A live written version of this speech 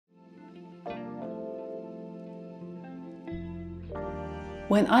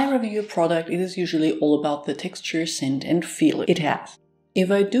When I review a product, it is usually all about the texture, scent and feel it has. If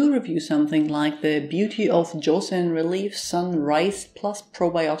I do review something like the beauty of Joseon Relief Sun Rice Plus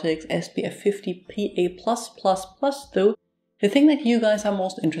Probiotics SPF 50 PA+++, though, the thing that you guys are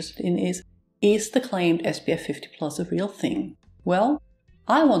most interested in is the claimed SPF 50 Plus a real thing? Well,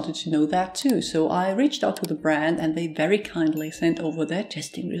 I wanted to know that too, so I reached out to the brand and they very kindly sent over their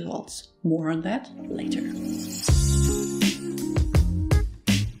testing results. More on that later.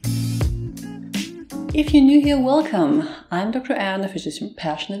 If you're new here, welcome! I'm Dr. Anne, a physician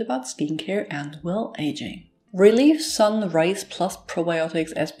passionate about skincare and well-aging. Relief Sun Rice Plus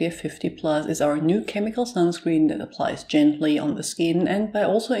Probiotics SPF 50 Plus is our new chemical sunscreen that applies gently on the skin, and by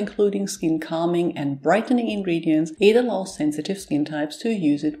also including skin calming and brightening ingredients, it allows sensitive skin types to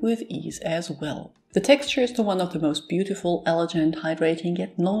use it with ease as well. The texture is the one of the most beautiful, elegant, hydrating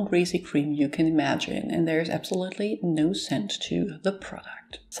yet non-greasy cream you can imagine, and there is absolutely no scent to the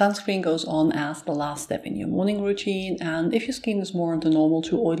product. Sunscreen goes on as the last step in your morning routine, and if your skin is more on the normal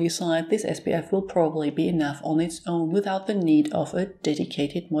to oily side, this SPF will probably be enough on its own without the need of a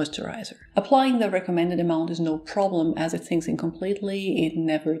dedicated moisturizer. Applying the recommended amount is no problem as it sinks in completely, it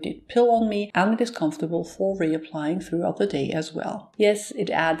never did pill on me, and it is comfortable for reapplying throughout the day as well. Yes, it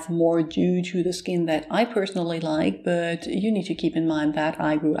adds more dew to the skin that I personally like, but you need to keep in mind that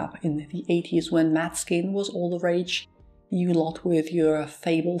I grew up in the 80s when matte skin was all the rage. You lot with your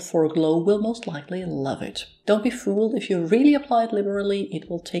fable for glow will most likely love it. Don't be fooled, if you really apply it liberally, it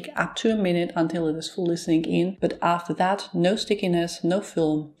will take up to a minute until it is fully sink in, but after that, no stickiness, no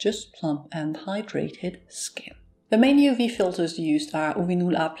film, just plump and hydrated skin. The main UV filters used are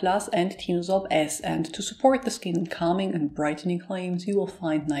Uvinul A+ and Tinosorb S, and to support the skin calming and brightening claims, you will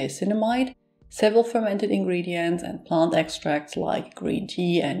find niacinamide, several fermented ingredients and plant extracts like green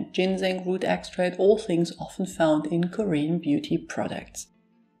tea and ginseng root extract, all things often found in Korean beauty products.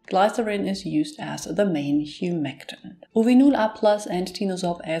 Glycerin is used as the main humectant. Uvinul A+ and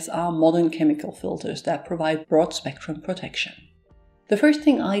Tinosorb S are modern chemical filters that provide broad spectrum protection. The first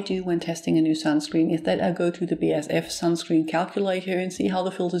thing I do when testing a new sunscreen is that I go to the BASF sunscreen calculator and see how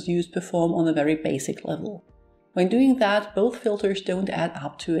the filters used perform on a very basic level. When doing that, both filters don't add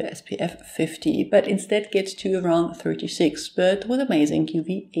up to a SPF 50, but instead get to around 36, but with amazing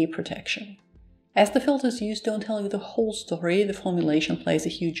UVA protection. As the filters used don't tell you the whole story, the formulation plays a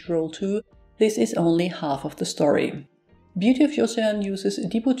huge role too. This is only half of the story. Beauty of Joseon uses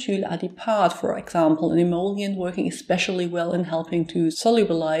dibutyl adipat, for example, an emollient working especially well in helping to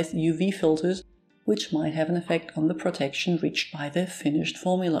solubilize UV filters, which might have an effect on the protection reached by the finished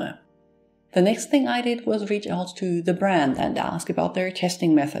formula. The next thing I did was reach out to the brand and ask about their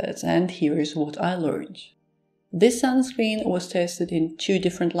testing methods, and here is what I learned. This sunscreen was tested in 2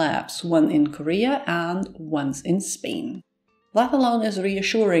 different labs, one in Korea and once in Spain. That alone is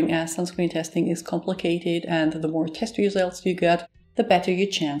reassuring as sunscreen testing is complicated, and the more test results you get, the better your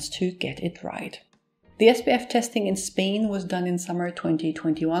chance to get it right. The SPF testing in Spain was done in summer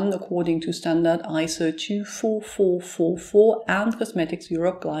 2021 according to standard ISO 24444 and Cosmetics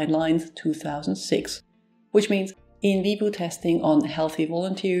Europe Guidelines 2006, which means in vivo testing on healthy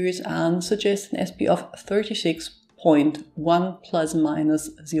volunteers and suggests an SPF 36.1 plus minus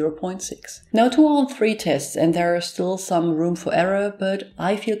 0.6. Now 2 on 3 tests and there is still some room for error, but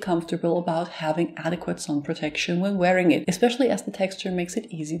I feel comfortable about having adequate sun protection when wearing it, especially as the texture makes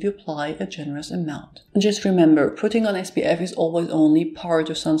it easy to apply a generous amount. Just remember, putting on SPF is always only part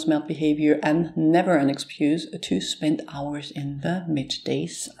of sun smelt behavior and never an excuse to spend hours in the midday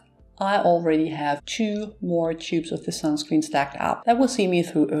sun. I already have 2 more tubes of the sunscreen stacked up. That will see me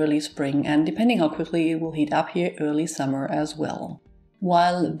through early spring, and depending how quickly it will heat up here, early summer as well.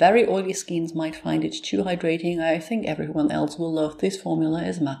 While very oily skins might find it too hydrating, I think everyone else will love this formula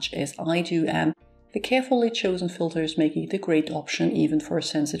as much as I do, and the carefully chosen filters make it a great option even for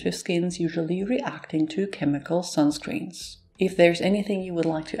sensitive skins usually reacting to chemical sunscreens. If there's anything you would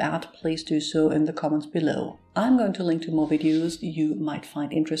like to add, please do so in the comments below. I'm going to link to more videos you might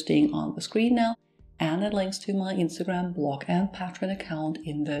find interesting on the screen now, and it links to my Instagram, blog and Patreon account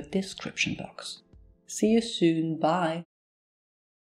in the description box. See you soon, bye!